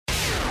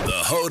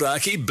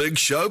Hodaki Big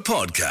Show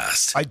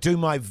podcast. I do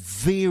my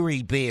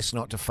very best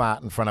not to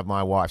fart in front of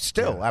my wife,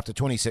 still, after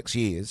 26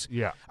 years.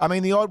 Yeah. I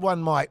mean, the odd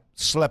one might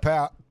slip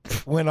out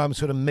when I'm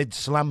sort of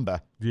mid-slumber.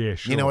 Yeah,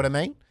 sure. You know what I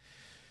mean?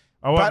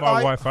 I woke But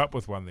my wife up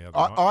with one the other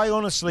night. I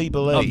honestly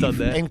believe, I've done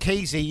that. and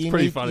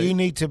Keezy, funny. you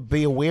need to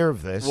be aware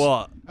of this.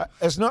 What?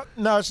 It's not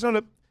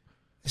a...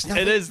 It's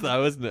nothing, It is,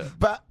 though, isn't it?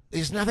 But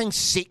there's nothing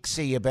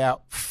sexy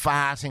about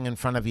farting in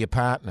front of your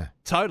partner.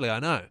 Totally, I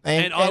know.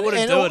 And I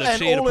wouldn't do it if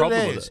she had a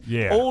problem with it.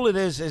 Yeah. All it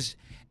is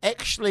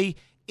actually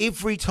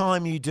every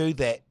time you do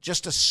that,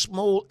 just a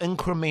small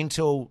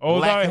incremental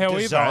lack of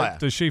desire.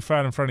 Does she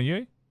fart in front of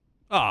you?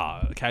 Oh,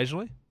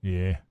 occasionally.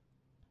 Yeah.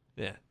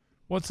 Yeah.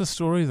 What's the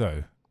story,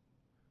 though?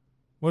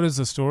 What is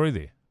the story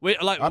there? We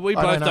I both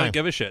don't know. don't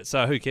give a shit,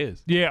 so who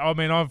cares? Yeah, I'm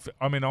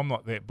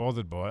not that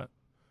bothered by it,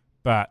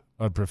 but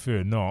I'd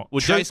prefer not. Well,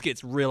 Jace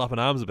gets real up in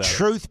arms about it.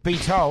 Truth be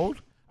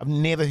told, I've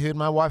never heard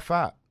my wife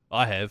fart.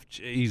 I have.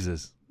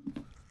 Jesus.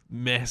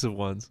 Massive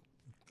ones.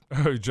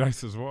 Oh,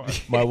 Jace's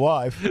wife. My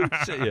wife.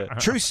 Yeah.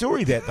 True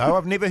story that, though.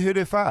 I've never heard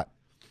her fart.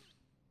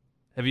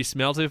 Have you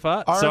smelled her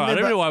fart? I Sorry, I don't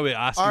remember- know why we're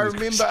asking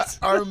these questions.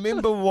 I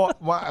remember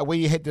what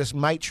we had this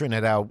matron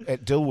at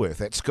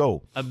Dilworth at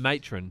school. A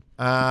matron.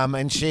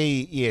 And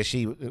she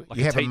you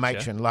a have a teacher?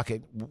 matron like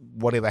at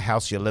whatever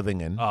house you're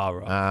living in. Oh,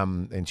 right.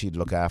 And she'd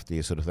look after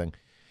you, sort of thing.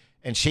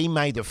 And she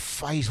made the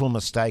fatal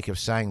mistake of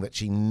saying that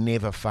she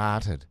never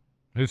farted.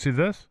 Who said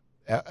this?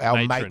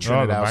 Our Matron. matron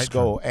Oh, at the our matron.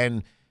 school.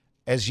 And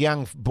as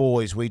young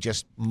boys, we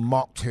just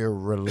mocked her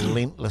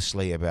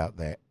relentlessly about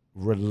that.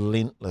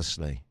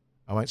 Relentlessly.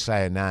 I won't say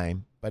her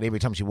name, but every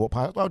time she walked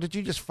past, oh, did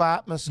you just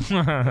fart, miss? Did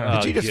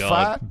you just God.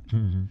 fart?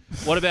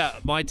 What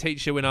about my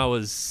teacher when I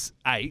was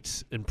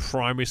 8 in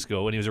primary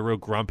school, and he was a real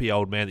grumpy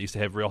old man that used to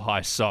have real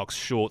high socks,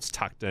 shorts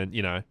tucked in,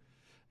 you know.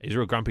 He's a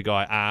real grumpy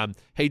guy.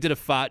 He did a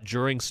fart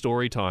during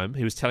story time.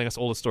 He was telling us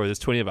all the stories. There's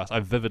 20 of us.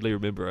 I vividly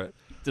remember it.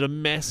 Did a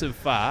massive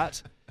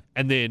fart,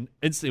 and then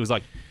instantly was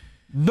like,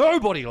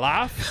 nobody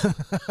laugh.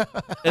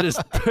 It is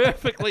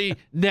perfectly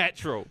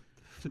natural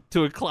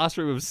to a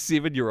classroom of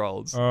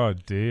 7-year-olds. Oh,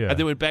 dear. And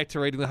then went back to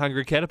reading The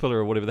Hungry Caterpillar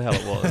or whatever the hell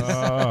it was.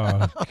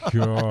 Oh,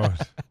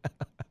 God.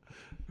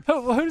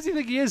 Who does he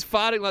think he is,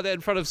 farting like that in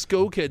front of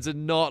school kids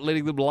and not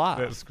letting them laugh?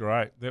 That's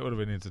great. That would have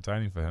been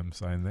entertaining for him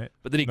saying that.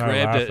 But then he No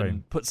grabbed it laughing.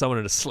 and put someone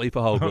in a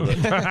sleeper hold with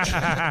it.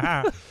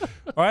 I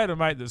had a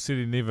mate that said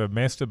he never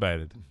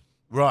masturbated.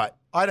 Right.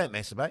 I don't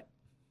masturbate.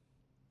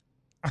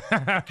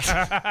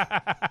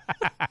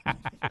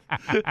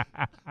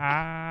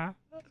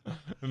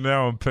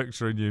 Now I'm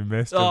picturing you Oh,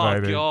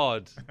 masturbating.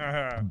 God.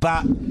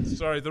 But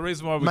Sorry, the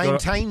reason why we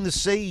maintain the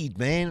seed,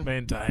 man.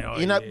 maintain. Oh,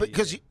 You know, yeah,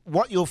 because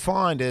what you'll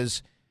find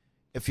is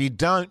if you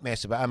don't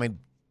masturbate, I mean,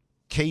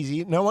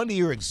 Keezy, no wonder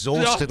you're No,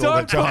 exhausted all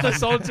the don't put time.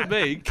 this on to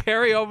me.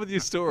 Carry on with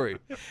your story.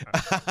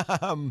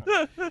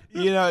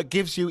 You know, it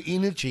gives you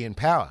energy and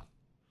power.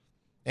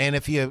 And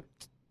if you're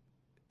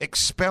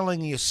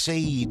expelling your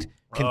seed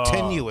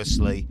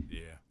continuously,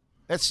 yeah.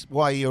 that's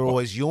why you're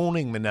always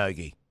yawning,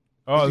 Minogue.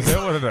 Oh, is that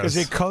what it Because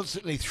is? you're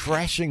constantly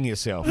thrashing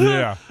yourself.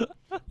 Yeah.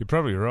 You're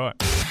probably right.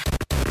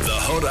 The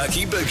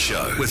Hodaki Big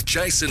Show with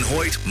Jason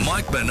Hoyt,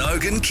 Mike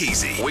Minogue and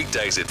Keezy.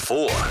 Weekdays at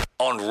 4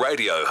 on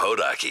Radio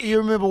Hodaki. You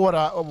remember what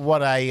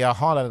a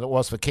highlight it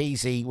was for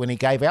Keezy when he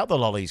gave out the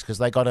lollies because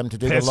they got him to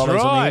do That's the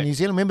lollies on the right. Air New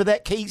Zealand. Remember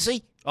that,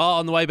 Keezy? Oh,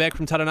 on the way back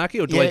from Taranaki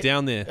or the way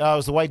down there? Oh, it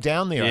was the way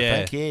down there, Yeah.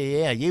 I think.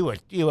 Yeah.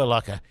 You were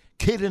like a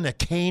kid in a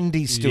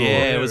candy store.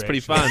 Yeah, it was pretty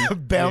fun.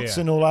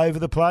 Bouncing all over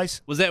the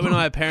place. Was that when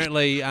I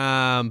apparently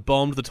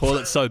bombed the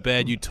toilet so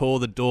bad you tore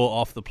the door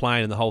off the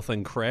plane and the whole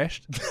thing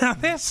crashed?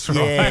 That's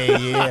right.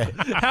 Yeah.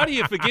 How do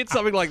you forget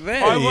something like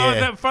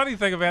that? The funny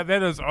thing about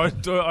that is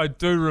I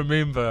do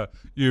remember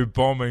you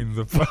bombing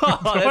the plane. Oh,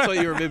 that's what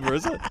you remember,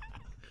 is it?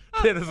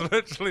 That is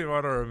literally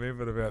what I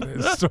remembered about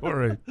that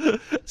story.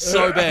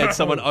 So bad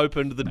someone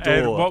opened the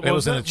And door. what It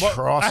was an it? What-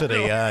 atrocity,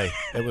 eh?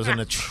 It was an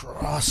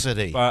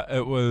atrocity. But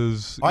it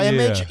was. I yeah.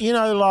 imagine, you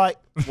know, like,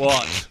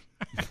 What?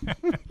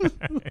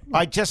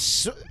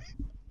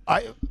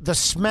 the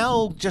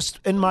smell just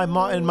in my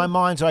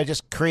mind, so I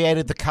just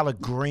created the colour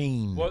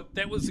green. Well,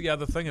 that was the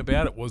other thing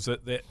about it was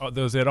that there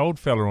was that old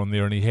fella on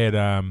there, and he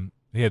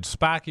had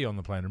Sparky on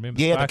the plane. Remember?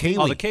 Yeah, the Sparky?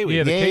 Kiwi. Oh, the Kiwi.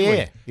 Yeah, the Yeah, Kiwi.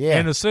 yeah, yeah.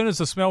 And as soon as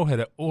the smell hit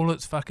it, all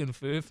its fucking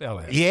fur fell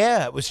out.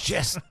 Yeah, it was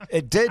just,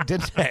 it did,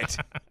 didn't it?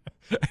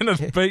 And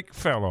his beak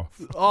fell off.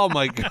 Oh,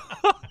 my God.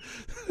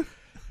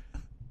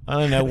 I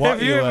don't know what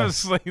Have you you ever were.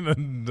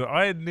 seen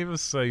I had never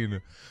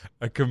seen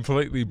a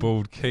completely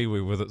bald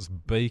kiwi with its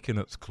beak and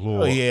its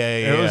claw. Oh, yeah,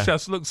 It yeah. was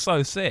just looked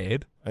so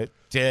sad. It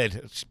did.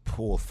 It's a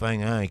poor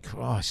thing, eh?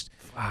 Christ.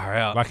 Far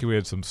out. Lucky we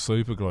had some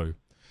super glue.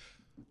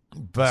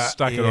 But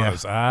Stuck it on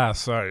his ass.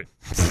 So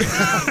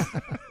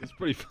It's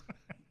pretty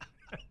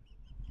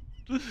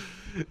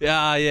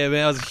Yeah, man,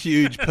 that was a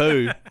huge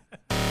poo.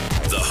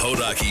 The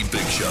Hodaki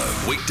Big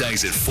Show.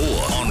 Weekdays at 4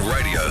 on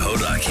Radio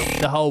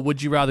Hodaki. The whole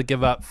would you rather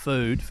give up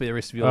food for the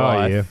rest of your Oh,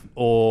 life yeah.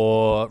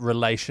 or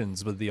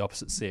relations with the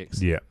opposite sex?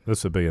 yeah,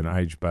 this would be an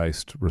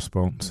age-based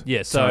response.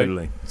 Yeah, so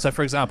Totally. So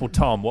for example,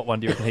 Tom, what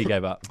one do you reckon he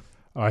gave up?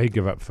 Oh, he'd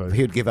give up food.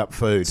 He'd give up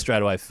food.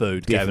 Straight away,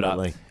 food.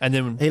 Definitely. Gave it up. And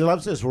then He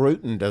loves his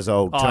rootin', does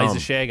old Tom. he's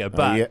a shagger.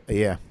 But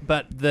yeah.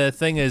 But the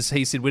thing is,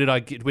 he said, where do I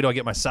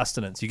get my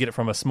sustenance? You get it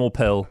from a small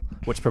pill,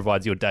 which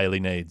provides your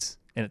daily needs,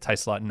 and it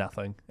tastes like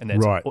nothing. And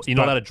that's Right. You're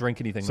not allowed to drink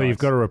anything. So nice. you've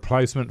got a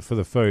replacement for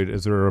the food.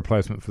 Is there a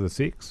replacement for the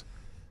sex?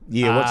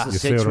 Yeah, what's the You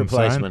see sex what I'm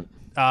saying? replacement?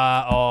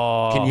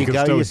 Can you You can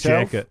go still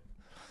yourself? jack it.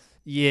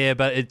 Yeah,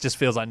 but it just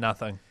feels like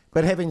nothing.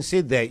 But having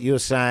said that, you're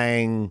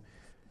saying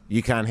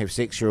you can't have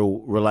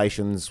sexual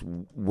relations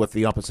with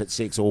the opposite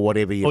sex or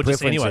whatever your Or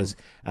just preference is.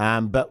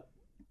 But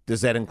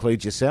does that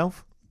include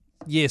yourself?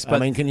 Yes, but I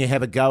mean, can you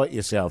have a go at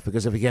yourself?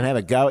 Because if you can have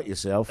a go at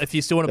yourself, if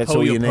you still want to that's pull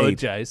all your you pud, need.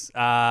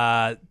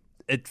 Jace,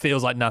 it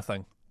feels like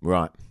nothing.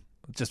 Right.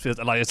 It just feels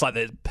like it's like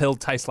the pill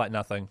tastes like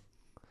nothing.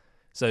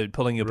 So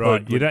pulling your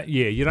Right. pud,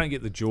 You don't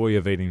get the joy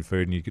of eating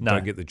food, and you No.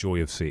 don't get the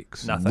joy of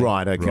sex. nothing.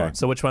 Right, okay. Right.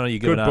 So which one are you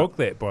giving Good up? book,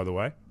 that, by the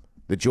way.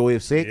 The Joy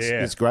of Sex?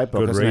 Yeah. It's a great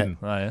book, Good isn't reading. it?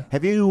 Oh yeah.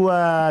 Have you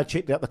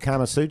checked out the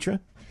Kama Sutra?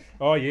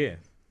 Oh yeah.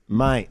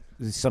 Mate,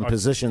 there's some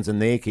positions in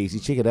there,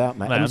 Keezy. Check it out,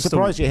 mate. Mate, I'm I'm still-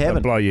 surprised you I'll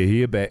haven't. blow your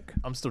hair back.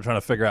 I'm still trying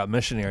to figure out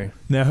missionary.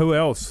 Now, who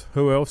else?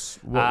 What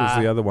was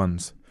the other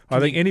ones? I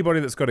think anybody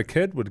that's got a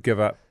kid would give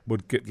up.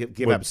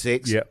 Give up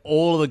sex? Yeah.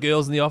 All of the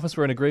girls in the office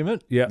were in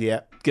agreement, Yeah. Yeah.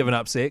 giving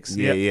up sex.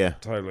 Yeah.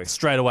 Totally.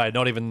 Straight away,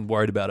 not even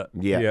worried about it.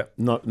 Yeah. Yeah.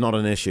 Not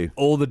an issue.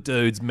 All the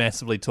dudes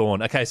massively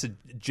torn. Okay, so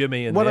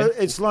Jimmy and Well, there.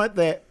 it's like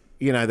that,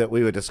 that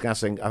we were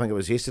discussing, I think it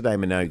was yesterday,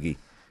 Minogi,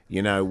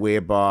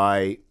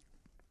 whereby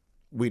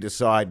we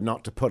decide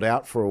not to put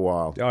out for a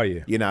while. Oh,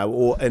 yeah.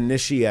 Or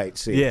initiate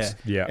sex. Yeah.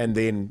 Yeah. And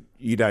then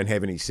you don't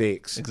have any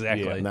sex.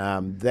 Exactly.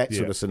 And, that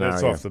sort of scenario.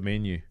 That's off the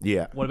menu.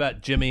 Yeah. What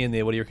about Jimmy in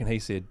there? What do you reckon he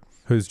said?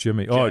 Who's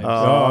Jimmy? James.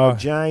 Oh,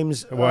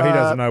 James. Well, he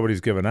doesn't know what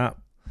he's given up.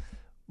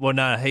 Well,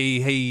 no,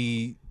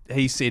 he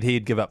said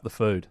he'd give up the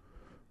food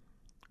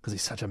because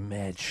he's such a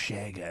mad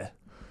shagger.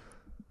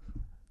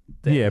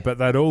 Yeah, but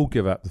they'd all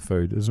give up the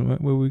food, isn't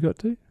it? Where we got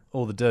to?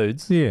 All the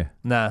dudes. Yeah.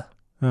 Nah.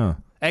 Oh.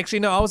 Actually,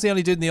 no, I was the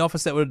only dude in the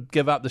office that would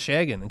give up the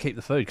shagging and keep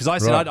the food because I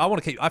said Right. I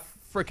want to keep. I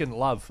freaking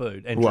love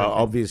food and Well,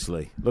 drinking.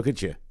 obviously. Look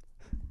at you.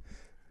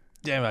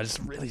 Damn, I just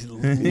really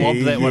lobbed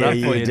that one Yeah, up for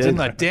you you, did. didn't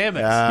I? Damn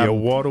it! You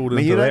waddled I mean,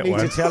 into you don't that need one.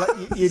 to tell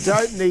it. You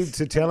don't need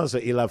to tell us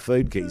that you love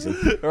food,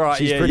 Keezy. All right,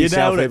 She's yeah, pretty you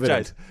nailed it,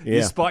 self-evident. Jade. Yeah.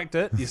 You spiked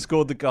it. You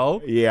scored the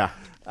goal. Yeah.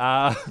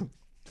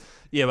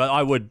 Yeah, but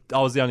I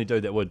was the only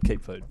dude that would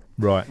keep food.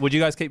 Right. Would you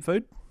guys keep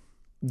food?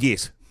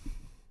 Yes.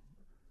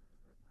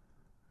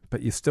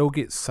 But you still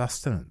get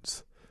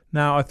sustenance.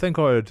 Now, I think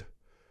I'd...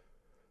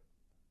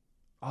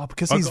 Oh,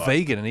 because he's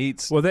vegan and he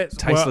eats that's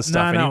tasteless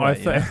stuff no,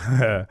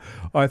 anyway.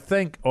 I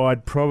think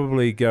I'd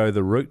probably go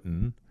the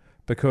rootin'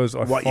 because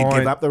I What, find... you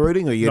give up the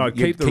rooting or you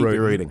keep the your rootin'.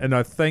 rooting? And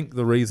I think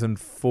the reason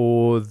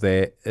for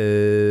that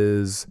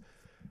is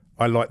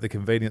I like the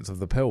convenience of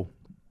the pill.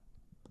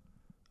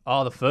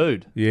 Oh, the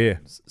food. Yeah.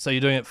 So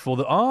you're doing it for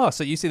the... Oh,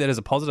 so you see that as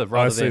a positive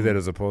rather I than... see that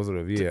as a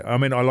positive, yeah. I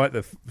mean, I like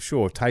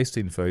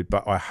tasting food,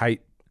 but I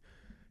hate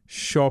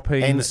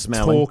shopping, And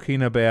smelling.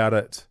 talking about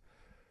it.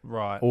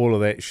 Right. All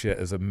of that shit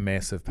is a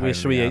massive pain Where in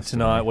should the we eat arse to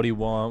tonight? me. What do you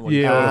want? What do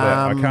you- Yeah, all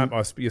of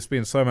that. You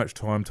spend so much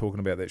time talking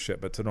about that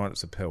shit, but tonight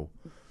it's a pill.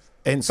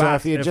 And so But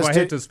if you if just I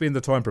had to spend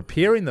the time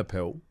preparing the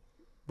pill,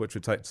 which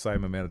would take the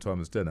same amount of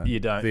time as dinner, You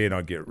don't. then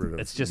I'd get rid of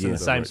it. It's just in the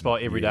same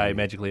spot every day,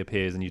 magically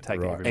appears, and you take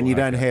it Right. every and you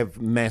morning. don't have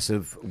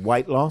massive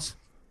weight loss?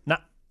 Nah,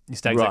 you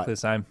stay Right. exactly the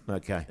same.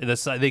 Okay.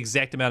 The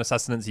exact amount of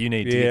sustenance you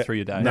need to Yeah. get through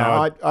your day.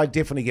 No, I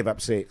definitely give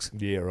up sex.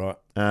 Yeah, right.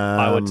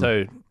 I would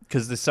too,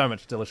 because there's so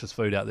much delicious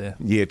food out there.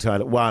 Yeah,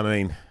 totally. Well, I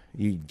mean,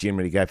 you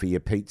generally go for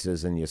your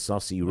pizzas and your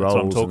saucy rolls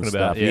what I'm talking and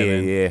about, stuff. yeah, Yeah,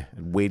 man. yeah.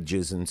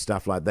 Wedges and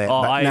stuff like that.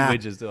 Oh, But I nah, eat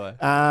wedges, do I?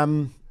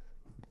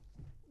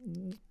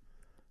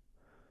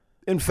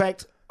 In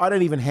fact, I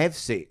don't even have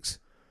sex.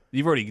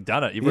 You've already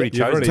done it. You've already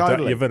You've chosen already it.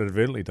 Totally. you've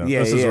inadvertently done. Yeah,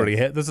 This is yeah. already.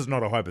 This is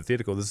not a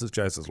hypothetical. This is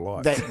Jace's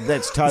life.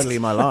 That's totally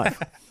my life.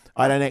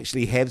 I don't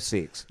actually have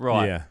sex.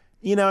 Right. Yeah.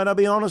 And I'll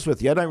be honest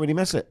with you, I don't really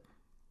miss it.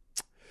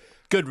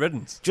 Good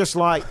riddance. Just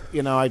like,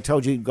 I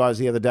told you guys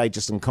the other day,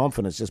 just in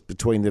confidence, just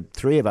between the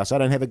three of us, I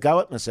don't have a go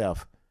at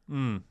myself.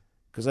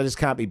 Because I just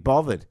can't be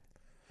bothered.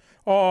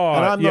 Oh,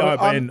 And I'm yeah. not,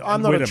 I mean,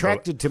 I'm not we didn't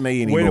attracted to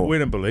me We anymore.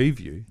 didn't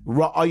believe you.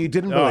 Right, oh, you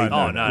didn't Oh, believe no.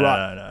 me? Oh, no,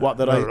 Right. no. What,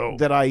 Not at all.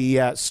 that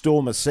I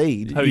storm a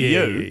seed? Who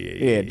Yeah, you?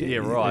 yeah, Yeah, Yeah,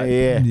 right.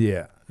 Yeah.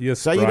 Yeah. You're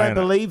So you spraying don't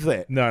it. believe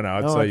that? No,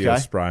 I'd Oh, say you're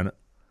okay. spraying it.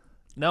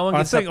 No one I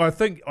gets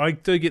think I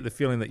do get the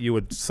feeling that you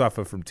would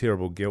suffer from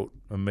terrible guilt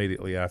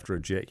immediately after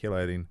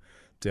ejaculating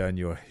down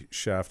your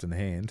shaft and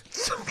hand.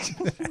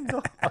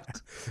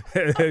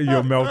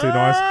 You're melting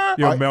ice.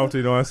 You're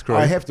melting ice cream.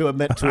 I have to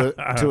admit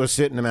to a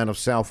certain amount of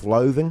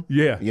self-loathing.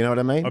 Yeah. You know what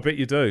I mean? I bet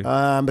you do.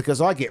 Because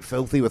I get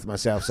filthy with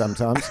myself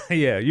sometimes.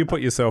 Yeah, you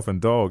put yourself in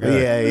dog.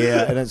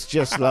 Yeah, and it's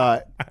just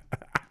like,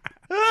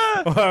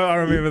 I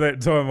remember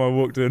that time I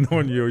walked in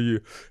on you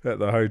at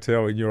the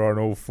hotel and you're on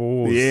all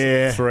fours,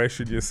 Yeah.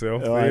 thrashing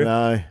yourself. I there.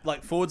 know.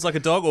 like forwards like a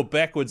dog or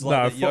backwards No,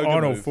 like a yoga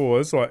on all move?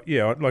 fours, like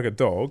a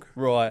dog,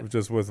 Right.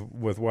 just with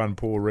one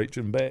paw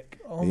reaching back.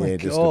 Oh my Yeah,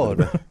 just a god.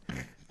 bit of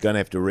don't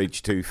have to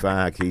reach too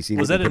far, Kesey.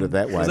 Was Let that me put in it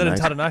that way, Was that in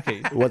mate.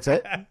 Taranaki? What's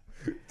that?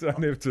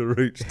 Don't have to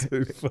reach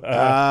too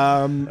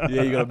far.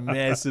 Yeah, you got a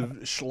massive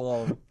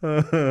schlong.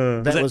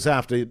 That was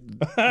after you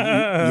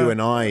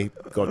and I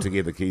got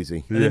together,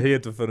 Keezy. Yeah, he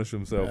had to finish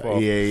himself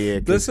off. Yeah.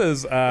 This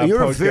is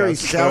You're a very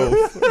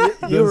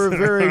podcast you're a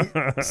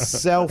very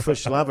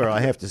selfish lover, I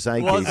have to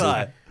say, Was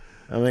Keezy.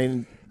 I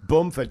mean,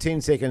 boom, for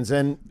 10 seconds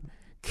in,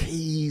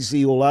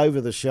 Keezy all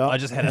over the shop. I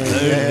just had a mood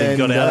and then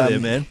got out of there,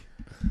 man.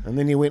 And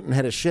then you went and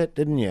had a shit,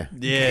 didn't you?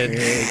 Yeah, a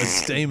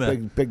steamer.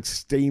 Big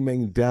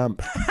steaming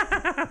dump.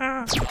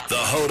 The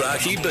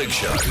Hodaki Big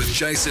Show with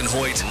Jason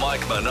Hoyt,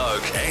 Mike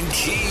Minogue, and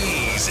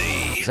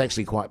Keezy. It's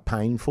actually quite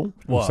painful.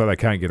 What? So they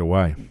can't get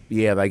away.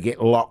 Yeah, they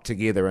get locked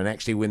together, and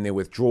actually when they're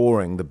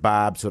withdrawing, the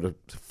barb sort of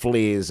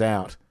flares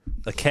out.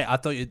 The cat. I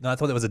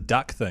thought that was a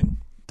duck thing.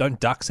 Don't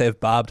ducks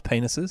have barbed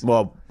penises?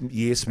 Well,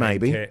 yes,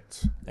 maybe.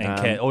 Cats. And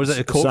cat, or is it a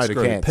so do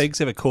corkscrew? cats. Pigs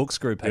have a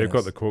corkscrew penis. They've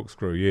got the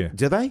corkscrew, yeah.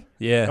 Do they?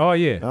 Yeah. Oh,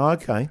 yeah. Oh,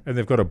 okay. And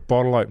they've got a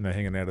bottle opener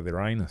hanging out of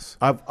their anus.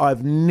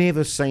 I've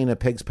never seen a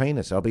pig's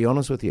penis, I'll be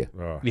honest with you.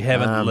 Oh. You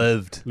haven't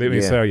lived. Let me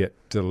Yeah. tell you,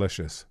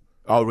 delicious.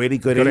 Oh, really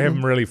good Got to eating? have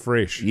them really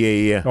fresh.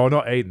 Yeah. Oh,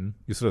 not eaten.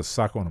 You sort of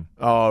suck on them.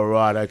 Oh,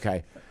 right,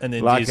 okay. And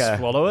then Like do you a-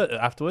 swallow it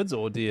afterwards,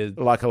 or do you?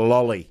 Like a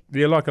lolly.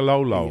 Yeah, like a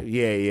lol.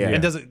 Yeah.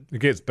 And does it? It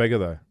gets bigger,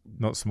 though,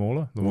 not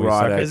smaller. The more you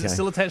Right, suck it. Is it Okay.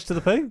 still attached to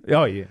the pig?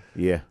 Oh, yeah.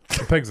 Yeah.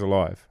 The pig's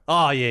alive.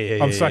 Oh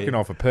yeah. I'm sucking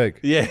off a pig.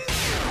 Yeah.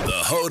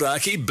 The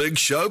Hodaki Big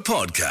Show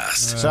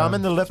podcast. So I'm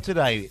in the lift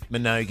today,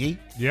 Minogue.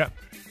 Yeah.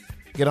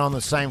 Get on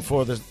the same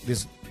floor.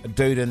 There's a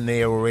dude in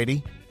there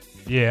already.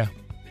 Yeah.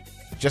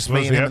 Just What me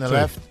was and he him in the up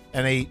to? lift.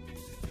 And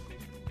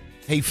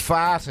he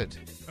farted.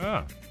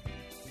 Oh.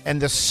 And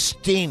the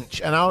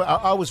stench, and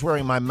I was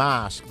wearing my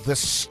mask. The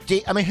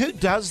stench, I mean, who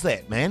does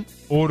that, man?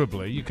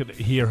 Audibly, you could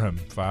hear him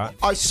fart.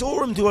 I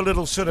saw him do a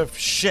little sort of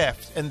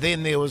shift, and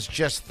then there was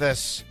just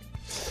this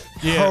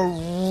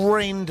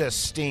horrendous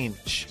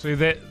stench. See,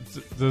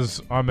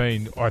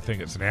 I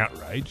think it's an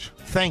outrage,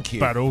 Thank you.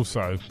 but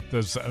also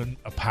there's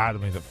a part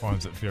of me that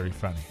finds it very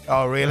funny.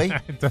 Oh, really?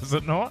 Does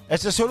it not?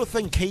 It's the sort of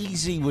thing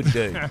Keezy would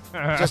do.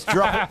 Just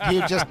drop it.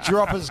 He'd just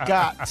drop his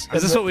guts.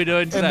 Is this what we're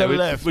doing today? In the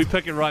lift. We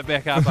pick it right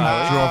back up.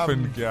 Are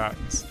Dropping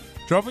guts.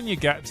 Dropping your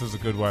guts is a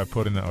good way of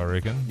putting it, I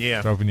reckon.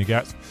 Yeah. Dropping your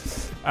guts.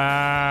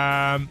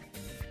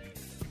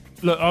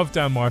 Look, I've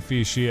done my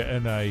fair share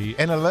in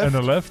a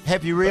lift,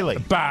 Have you really?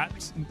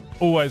 but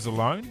always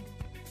alone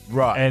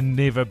Right. and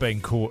never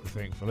been caught,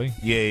 thankfully.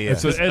 yeah.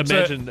 It's Just a-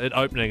 imagine it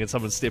opening and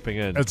someone stepping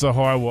in. It's a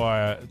high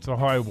wire. It's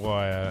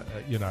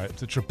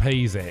a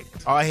trapeze act.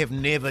 I have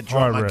never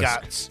dropped my risk.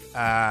 guts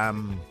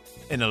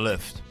in a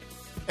lift.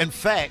 In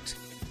fact,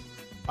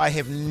 I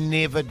have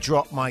never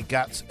dropped my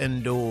guts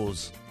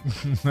indoors.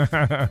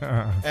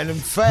 And in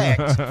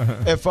fact,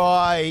 if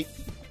I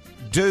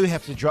do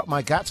have to drop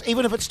my guts,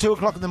 even if it's 2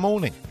 o'clock in the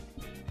morning,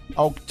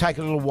 I'll take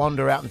a little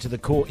wander out into the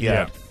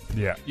courtyard.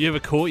 Yeah. You have a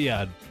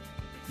courtyard.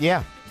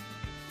 Yeah.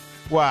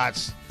 Well,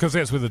 it's, Because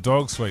that's where the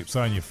dog sleeps,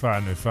 so you fart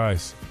in her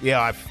face. yeah,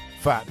 I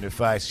fart in her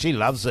face. She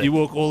loves it. You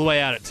walk all the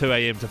way out at 2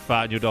 a.m. to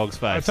fart in your dog's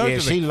face. told Yeah,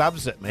 you she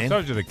loves it, I man.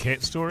 told you the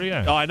cat story,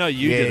 eh? Oh, I know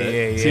you Yeah, did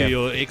it. yeah, To yeah.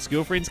 your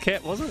ex-girlfriend's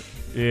cat, was it?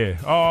 Yeah.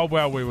 Oh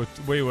well, we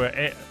were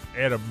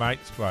at a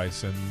mate's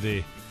place, and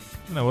you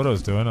know what I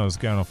was doing? I was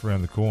going off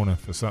around the corner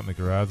for something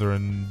or other,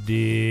 and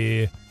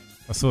I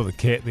saw the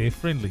cat there,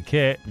 friendly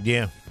cat,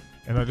 Yeah.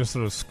 and I just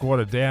sort of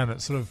squatted down.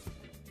 It sort of,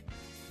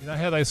 you know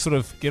how they sort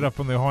of get up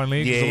on their hind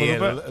legs Yeah, a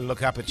little bit.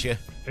 look up at you.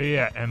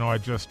 Yeah, and I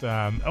just,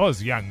 I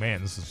was a young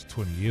man. This is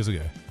 20 years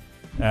ago,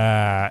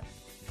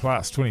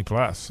 20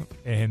 plus,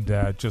 and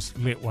just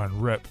let one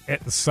rip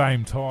at the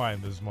same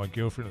time as my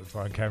girlfriend at the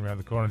time came around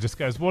the corner and just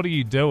goes, "What are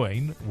you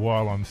doing?"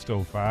 while I'm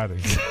still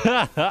farting.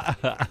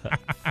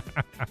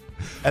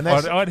 And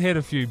that's, I'd had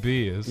a few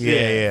beers.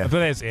 Yeah. But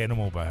that's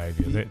animal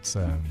behaviour. That's,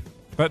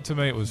 but to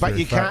me it was But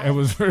very you fun. can't- It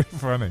was very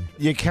funny.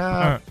 you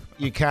can't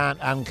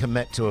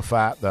uncommit to a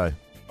fart though.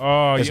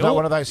 Oh, It's not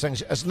one of those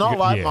things. It's not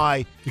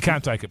like You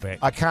can't take it back.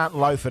 I can't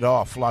loaf it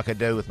off like I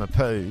do with my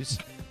poos.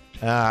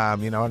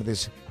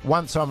 There's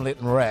once I'm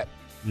letting rip.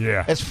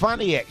 Yeah. It's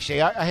funny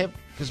actually. I have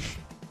because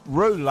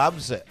Rue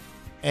loves it,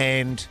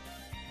 and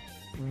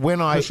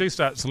when I She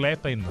starts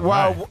lapping them.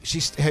 well,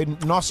 her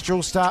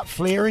nostrils start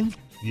flaring.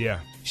 Yeah.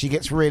 She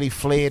gets really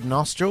flared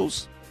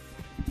nostrils,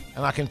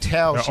 and I can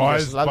tell Her she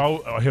eyes, just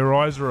loves. her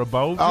eyes are a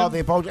bulge. Oh,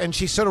 they're bold, and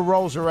she sort of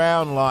rolls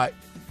around like,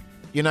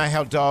 you know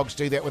how dogs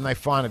do that when they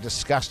find a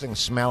disgusting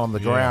smell on the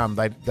ground.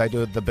 They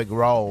do the big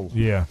roll.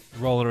 Yeah.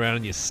 Rolling around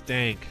in your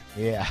stank.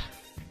 Yeah.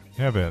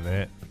 How about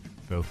that?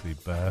 Filthy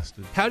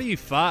bastard. How do you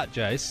fart,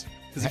 Jace?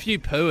 Because if you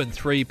poo in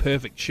 3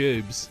 perfect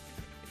tubes,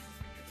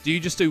 do you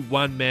just do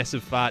one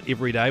massive fart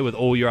every day with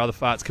all your other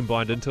farts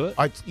combined into it?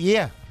 I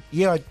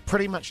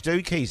pretty much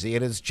do, Keezy.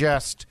 It is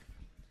just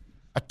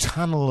a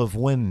tunnel of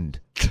wind.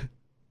 Is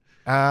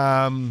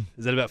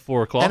that about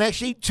 4 o'clock? And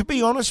actually, to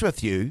be honest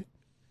with you,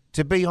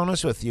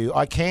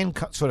 I can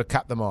sort of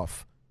cut them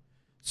off.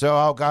 So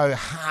I'll go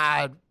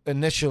hard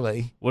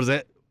initially. What is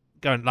that?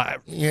 Going like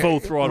Yeah, full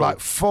throttle. Like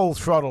full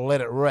throttle, let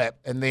it rip,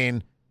 and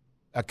then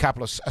a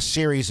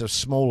series of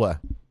smaller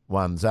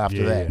ones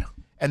after that.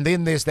 And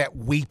then there's that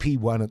weepy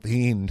one at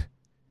the end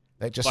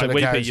That just Like sort of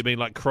weeping, goes. you mean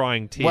like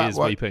crying tears,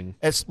 Well, weeping?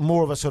 It's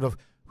more of a sort of.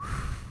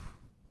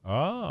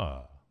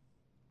 Ah,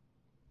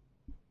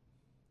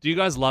 Do you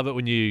guys love it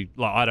when you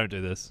like? I don't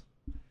do this.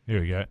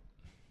 here we go.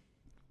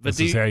 But This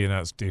is how you know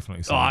it's definitely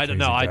Oh, something I don't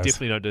know. Keezy I does.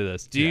 definitely don't do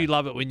this. Do you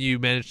love it when you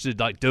manage to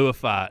like do a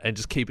fart and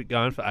just keep it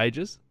going for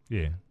ages,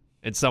 Yeah.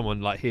 and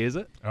someone like hears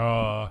it?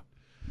 Oh,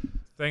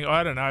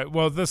 I don't know.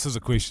 Well, this is a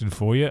question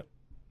for you.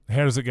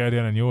 How does it go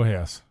down in your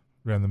house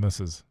around the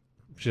missus?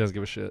 She doesn't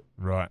give a shit.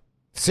 Right.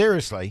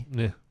 Seriously,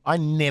 Yeah. I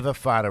never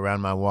fart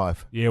around my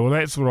wife. Yeah. Well,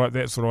 that's what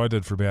I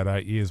did for about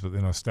 8 years, but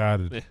then I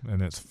started,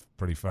 and it's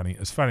pretty funny.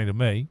 It's funny to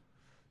me.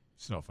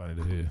 It's not funny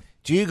to her.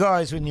 Do you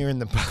guys, when you're in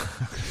the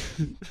bath,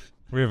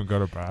 We haven't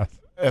got a bath.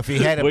 if you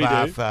had a We do.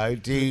 bath though,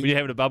 do When you, you're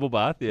having a bubble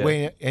bath,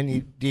 yeah.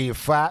 do you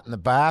fart in the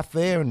bath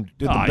there and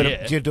do Oh,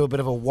 do you do a bit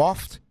of a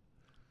waft?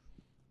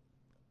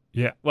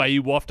 Yeah. Wait, are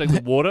you wafting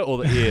the water or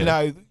the air?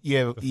 No,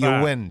 your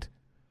fart. wind.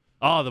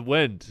 Oh, the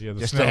wind. Yeah.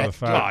 The Just smell to of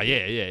the have- Oh, fart.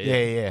 yeah.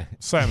 Yeah.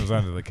 Same as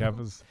under the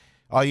covers.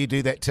 Oh, you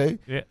do that too?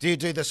 Yeah. Do you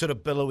do the sort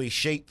of billowy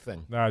sheet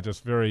thing? No,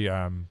 just very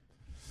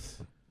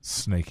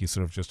sneaky,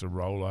 sort of just a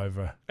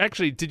rollover.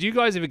 Actually, did you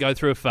guys ever go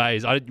through a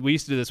phase? We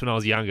used to do this when I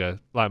was younger.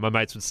 Like my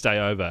mates would stay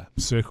over,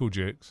 Circle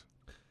jerks.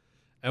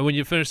 and when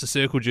you finish the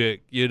circle jerk,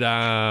 you'd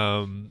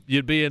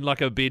be in like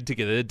a bed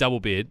together, a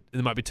double bed, and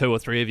there might be 2 or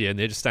 3 of you, and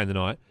they're just staying the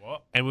night.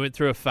 What? And we went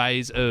through a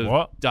phase of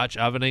What? Dutch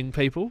ovening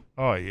people.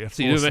 Oh, yeah.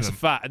 So you do a forcing massive them.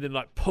 fart, and then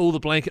like pull the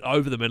blanket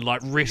over them and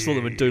like wrestle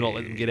them and do not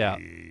let them get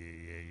out.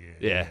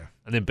 Yeah,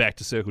 and then back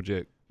to circle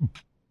jerk.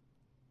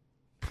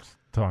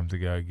 Time to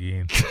go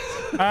again.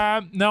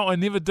 No, I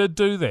never did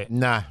do that.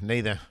 Nah,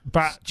 neither.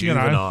 But, you know,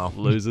 Juvenile.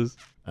 Losers.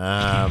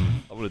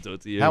 Um, I'm gonna do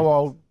it to you. how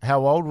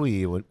old were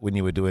you when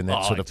you were doing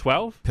that sort of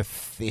 12?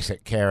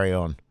 pathetic carry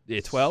on? Yeah,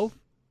 12.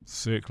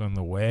 circling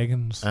the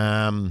wagons.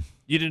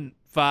 You didn't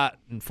fart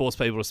and force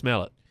people to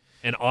smell it,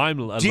 and I'm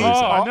a Do you- loser.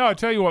 Oh, no, I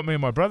tell you what me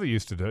and my brother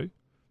used to do.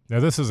 Now,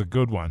 this is a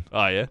good one.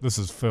 Oh yeah. This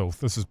is filth.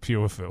 This is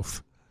pure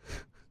filth.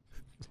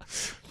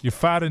 You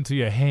fart into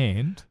your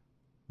hand,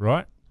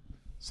 right?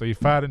 So you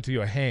fart into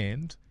your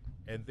hand,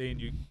 and then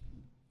you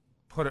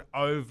put it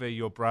over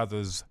your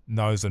brother's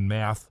nose and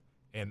mouth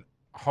and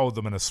hold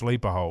them in a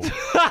sleeper hold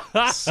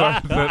so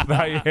that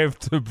they have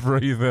to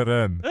breathe it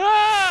in.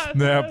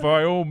 Now,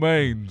 by all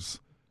means,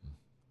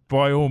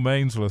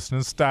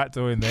 listeners, start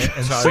doing that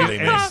and, Totally,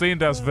 man.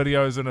 send us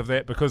videos in of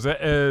that, because it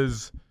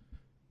is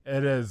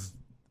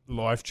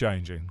life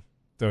changing.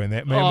 Doing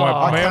that, me and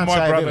I my can't say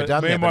I've brother, ever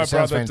done me that, and but my it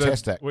sounds brother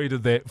fantastic. we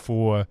did that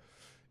for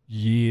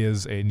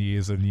years and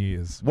years and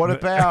years. What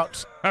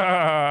about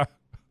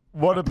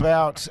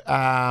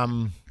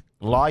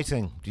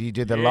lighting? Do you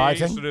do the Yeah,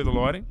 lighting? used to do the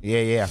lighting.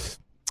 Yeah.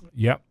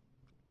 Yep.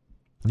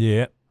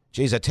 Yeah.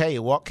 Geez, I tell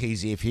you what,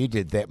 Keezy, if you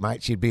did that,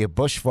 mate, you'd be a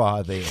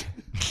bushfire there.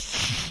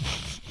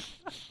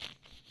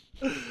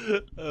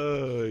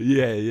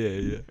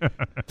 Yeah.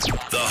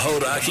 The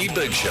Hodaki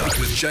Big Show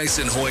with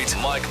Jason Hoyt,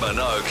 Mike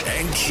Minogue,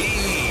 and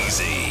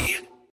Keezy.